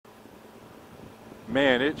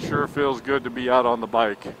Man, it sure feels good to be out on the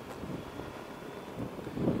bike.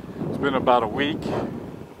 It's been about a week,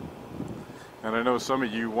 and I know some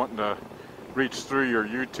of you wanting to reach through your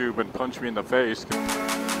YouTube and punch me in the face.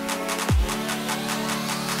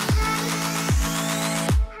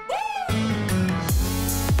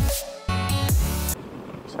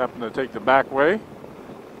 Just happened to take the back way.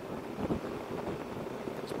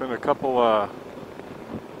 It's been a couple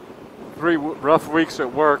 3 rough weeks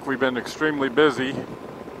at work. We've been extremely busy.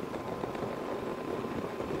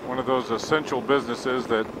 One of those essential businesses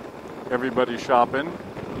that everybody's shopping.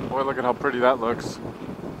 Boy, look at how pretty that looks.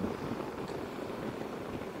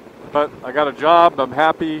 But I got a job. I'm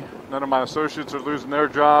happy. None of my associates are losing their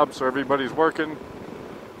jobs, so everybody's working.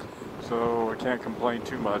 So I can't complain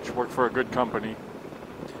too much. Work for a good company.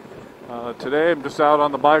 Today I'm just out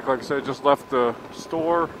on the bike. Like I said, just left the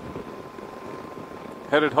store.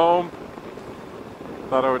 Headed home.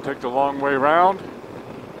 Thought I would take the long way around,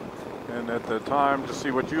 and at the time to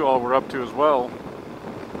see what you all were up to as well.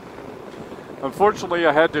 Unfortunately,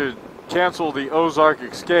 I had to cancel the Ozark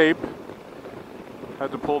Escape.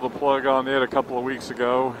 Had to pull the plug on it a couple of weeks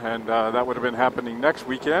ago, and that would have been happening next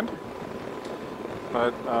weekend.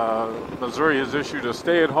 But Missouri has issued a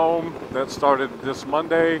stay-at-home that started this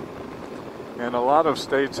Monday, and a lot of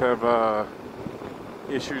states have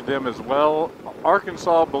issued them as well.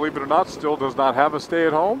 Arkansas, believe it or not, still does not have a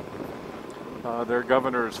stay-at-home. Their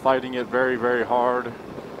governor is fighting it very, very hard.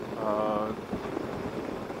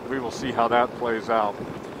 We will see how that plays out.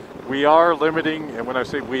 We are limiting, and when I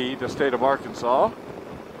say we, the state of Arkansas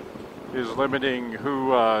is limiting who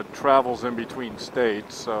travels in between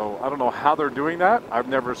states. So I don't know how they're doing that. I've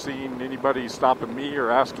never seen anybody stopping me or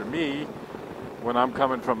asking me when I'm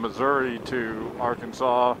coming from Missouri to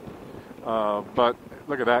Arkansas. But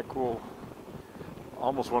look at that, cool.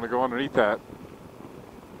 Almost want to go underneath that.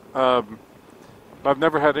 I've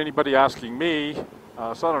never had anybody asking me,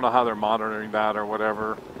 so I don't know how they're monitoring that or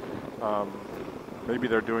whatever. Maybe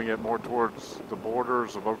they're doing it more towards the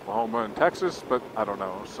borders of Oklahoma and Texas, but I don't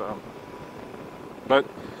know. So, but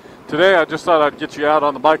today I just thought I'd get you out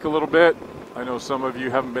on the bike a little bit. I know some of you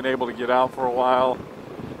haven't been able to get out for a while.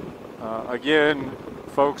 Again,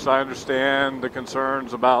 folks, I understand the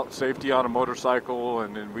concerns about safety on a motorcycle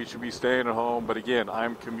and we should be staying at home. But again,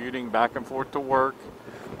 I'm commuting back and forth to work.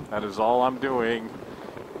 That is all I'm doing.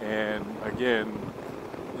 And again,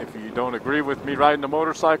 if you don't agree with me riding a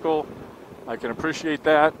motorcycle, I can appreciate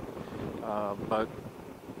that. But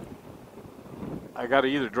I got to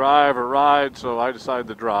either drive or ride, so I decided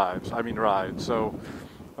to ride. So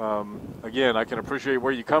again, I can appreciate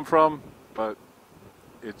where you come from, but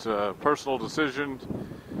it's a personal decision,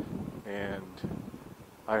 and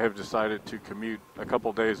I have decided to commute a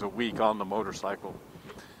couple days a week on the motorcycle.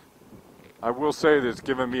 I will say that it's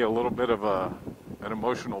given me a little bit of an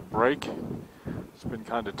emotional break. It's been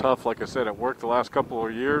kind of tough, like I said, at work the last couple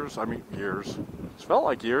of years. Years. It's felt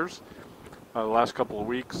like years. The last couple of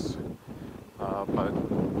weeks. But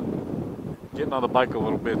getting on the bike a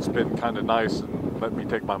little bit's been kind of nice and let me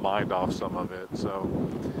take my mind off some of it. So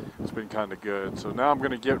it's been kind of good. So now I'm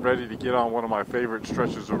going to get ready to get on one of my favorite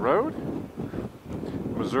stretches of road,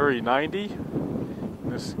 Missouri 90.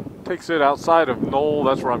 This takes it outside of Knoll.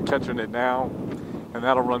 That's where I'm catching it now. And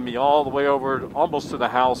that'll run me all the way over almost to the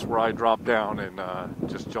house where I drop down and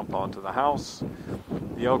just jump onto the house.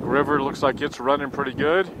 The Elk River looks like it's running pretty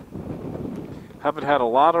good. Haven't had a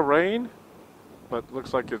lot of rain, but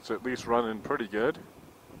looks like it's at least running pretty good.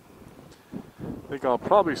 I think I'll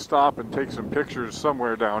probably stop and take some pictures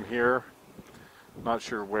somewhere down here. Not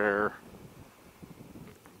sure where.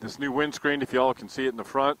 This new windscreen, if y'all can see it in the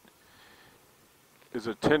front, is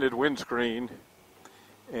a tinted windscreen,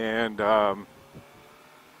 and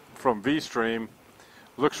from V-Stream,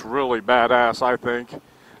 looks really badass, I think.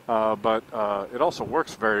 But it also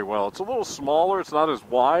works very well. It's a little smaller, it's not as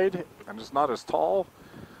wide, and it's not as tall,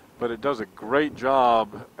 but it does a great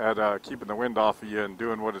job at keeping the wind off of you and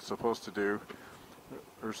doing what it's supposed to do.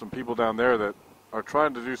 There's some people down there that are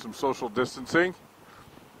trying to do some social distancing.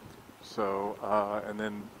 So, and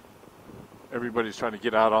then everybody's trying to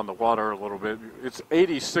get out on the water a little bit. It's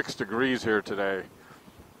 86 degrees here today.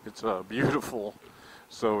 It's beautiful.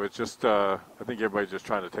 So it's just, I think everybody's just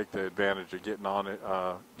trying to take the advantage of getting on it,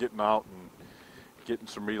 getting out and getting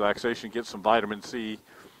some relaxation, get some vitamin C.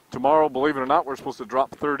 Tomorrow, believe it or not, we're supposed to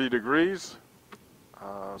drop 30 degrees.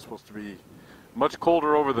 It's supposed to be much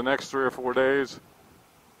colder over the next 3 or 4 days.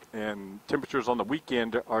 And temperatures on the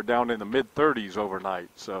weekend are down in the mid-30s overnight.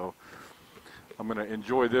 So I'm going to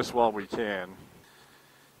enjoy this while we can.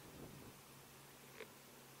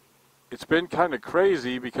 It's been kind of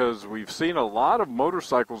crazy because we've seen a lot of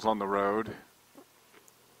motorcycles on the road,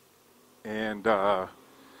 And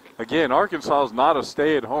again, Arkansas is not a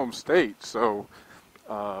stay-at-home state, so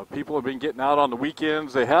people have been getting out on the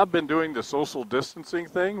weekends. They have been doing the social distancing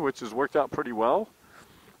thing, which has worked out pretty well.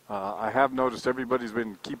 I have noticed everybody's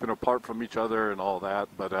been keeping apart from each other and all that,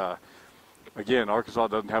 but again, Arkansas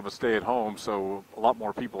doesn't have a stay-at-home, so a lot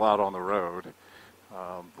more people out on the road.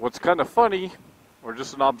 What's kind of funny, or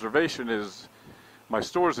just an observation, is my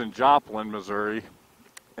store's in Joplin, Missouri,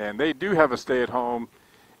 and they do have a stay-at-home,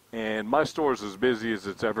 and my store's as busy as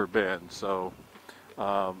it's ever been. So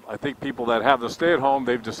I think people that have the stay-at-home,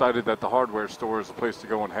 they've decided that the hardware store is the place to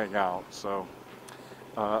go and hang out. So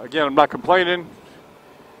again, I'm not complaining.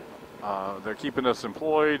 They're keeping us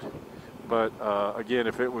employed. But again,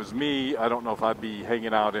 if it was me, I don't know if I'd be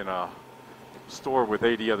hanging out in a store with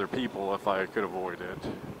 80 other people if I could avoid it.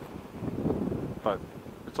 But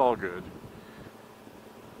it's all good.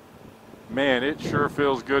 Man, it sure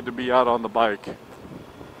feels good to be out on the bike.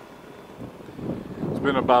 It's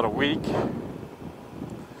been about a week,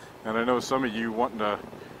 and I know some of you wanting to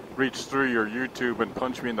reach through your YouTube and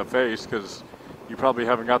punch me in the face because you probably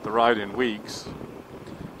haven't got the ride in weeks.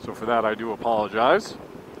 So for that, I do apologize.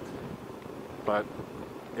 But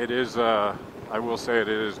it is, I will say it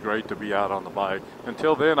is great to be out on the bike.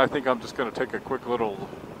 Until then, I think I'm just going to take a quick little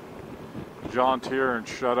jaunt here and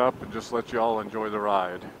shut up and just let you all enjoy the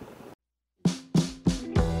ride.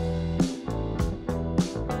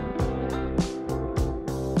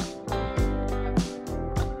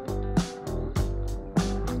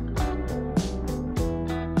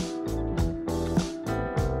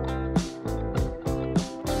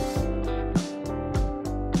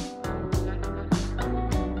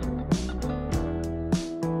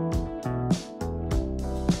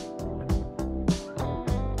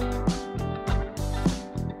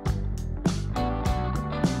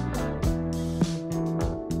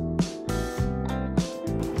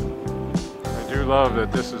 Love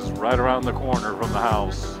that this is right around the corner from the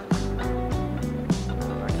house.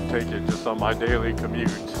 I can take it just on my daily commute.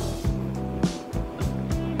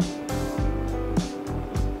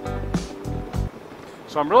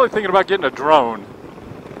 So I'm really thinking about getting a drone.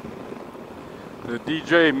 The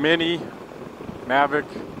DJ Mini Mavic.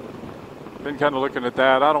 Been kind of looking at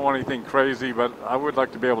that. I don't want anything crazy, but I would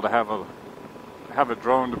like to be able to have a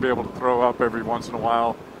drone to be able to throw up every once in a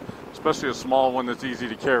while, especially a small one that's easy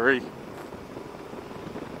to carry.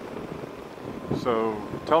 So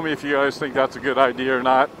tell me if you guys think that's a good idea or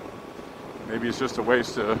not. Maybe it's just a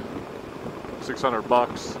waste of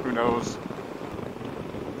 $600, who knows.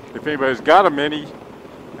 If anybody's got a Mini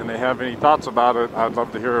and they have any thoughts about it, I'd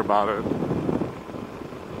love to hear about it.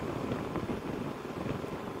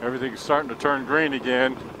 Everything's starting to turn green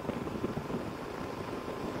again,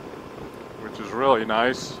 which is really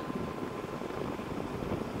nice.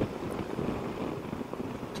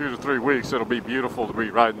 2 to 3 weeks, it'll be beautiful to be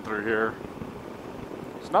riding through here.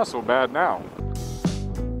 It's not so bad now.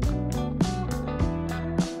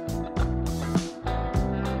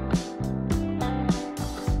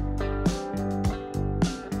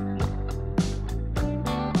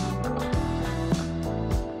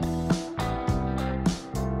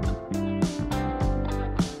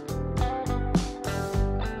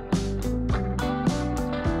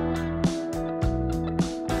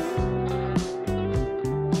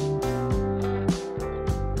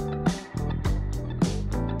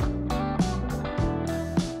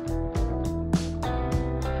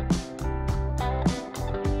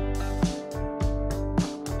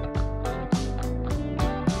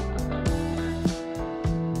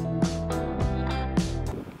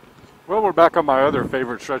 Well, we're back on my other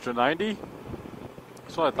favorite stretch of 90,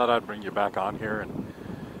 so I thought I'd bring you back on here and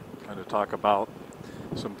kind of talk about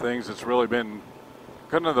some things that's really been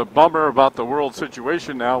kind of the bummer about the world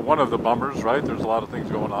situation now. One of the bummers, right? There's a lot of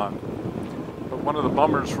things going on. But one of the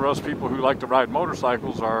bummers for us people who like to ride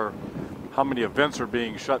motorcycles are how many events are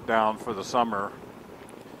being shut down for the summer.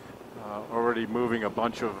 Already moving a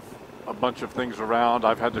bunch of things around.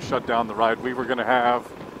 I've had to shut down the ride we were going to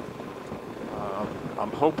have.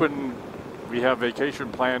 I'm hoping we have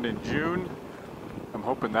vacation planned in June. I'm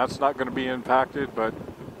hoping that's not going to be impacted, but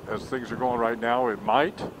as things are going right now, it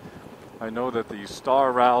might. I know that the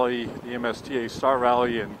Star Rally, the MSTA Star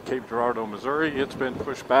Rally in Cape Girardeau, Missouri, it's been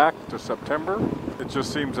pushed back to September. It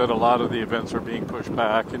just seems that a lot of the events are being pushed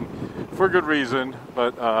back, and for good reason,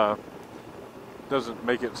 but doesn't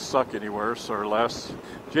make it suck any worse or less.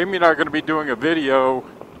 Jamie and I are going to be doing a video.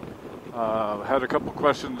 Had a couple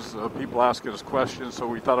questions, people asking us questions, so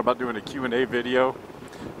we thought about doing a Q&A video.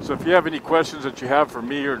 So if you have any questions that you have for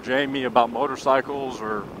me or Jamie about motorcycles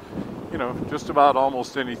or, you know, just about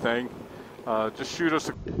almost anything, just shoot us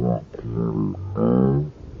a...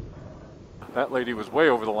 That lady was way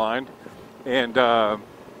over the line, and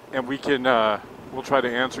we can we'll try to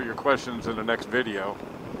answer your questions in the next video.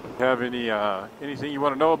 If you have anything you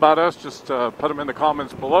want to know about us, just put them in the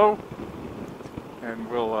comments below, and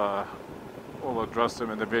we'll address them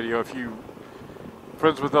in the video. If you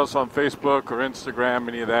friends with us on Facebook or Instagram,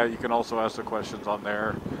 any of that, you can also ask the questions on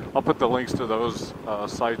there. I'll put the links to those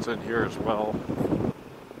sites in here as well.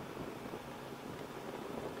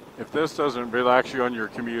 If this doesn't relax you on your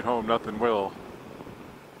commute home, nothing will.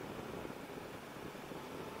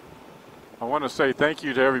 I want to say thank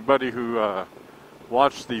you to everybody who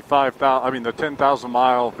watched the 10,000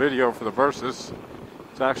 mile video for the Versus.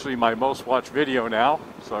 It's actually my most watched video now,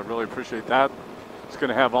 so I really appreciate that. It's going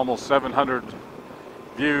to have almost 700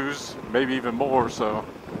 views, maybe even more, so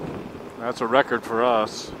that's a record for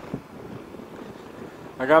us.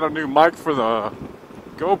 I got a new mic for the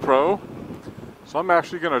GoPro, so I'm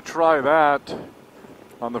actually going to try that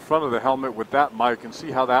on the front of the helmet with that mic and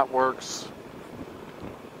see how that works.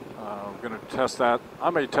 I'm going to test that. I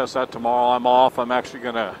may test that tomorrow. I'm off. I'm actually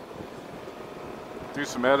going to do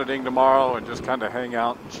some editing tomorrow and just kind of hang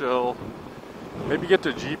out and chill. Maybe get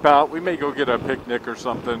the Jeep out. We may go get a picnic or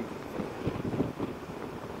something.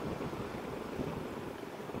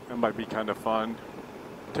 That might be kind of fun.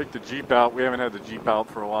 Take the Jeep out. We haven't had the Jeep out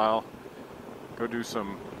for a while.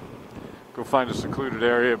 Go find a secluded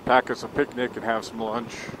area, pack us a picnic and have some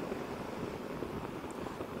lunch.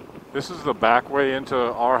 This is the back way into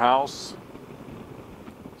our house.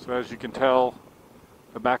 So as you can tell,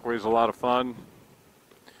 the back way is a lot of fun.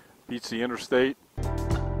 Beats the interstate.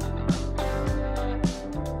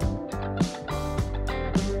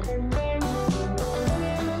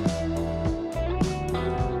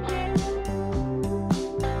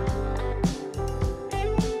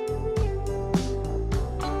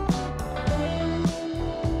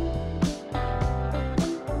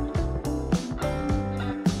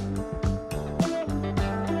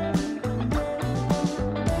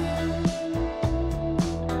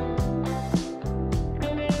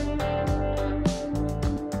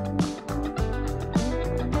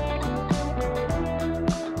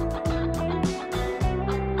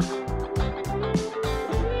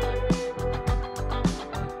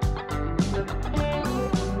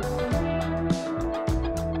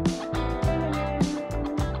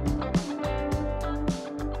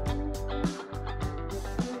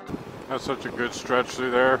 That's such a good stretch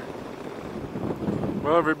through there.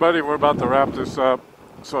 Well, everybody, we're about to wrap this up.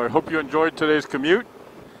 So I hope you enjoyed today's commute.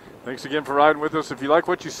 Thanks again for riding with us. If you like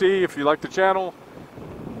what you see, if you like the channel,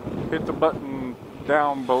 hit the button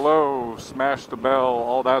down below, smash the bell,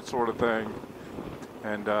 all that sort of thing.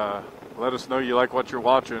 And let us know you like what you're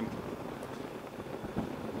watching.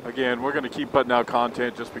 Again, we're going to keep putting out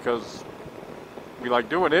content just because we like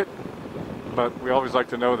doing it. But we always like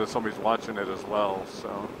to know that somebody's watching it as well.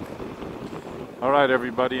 So, all right,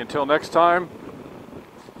 everybody. Until next time,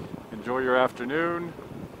 enjoy your afternoon.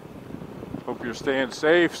 Hope you're staying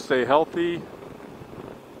safe, stay healthy.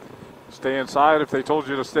 Stay inside if they told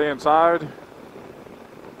you to stay inside.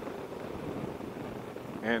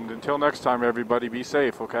 And until next time, everybody, be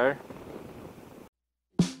safe, okay?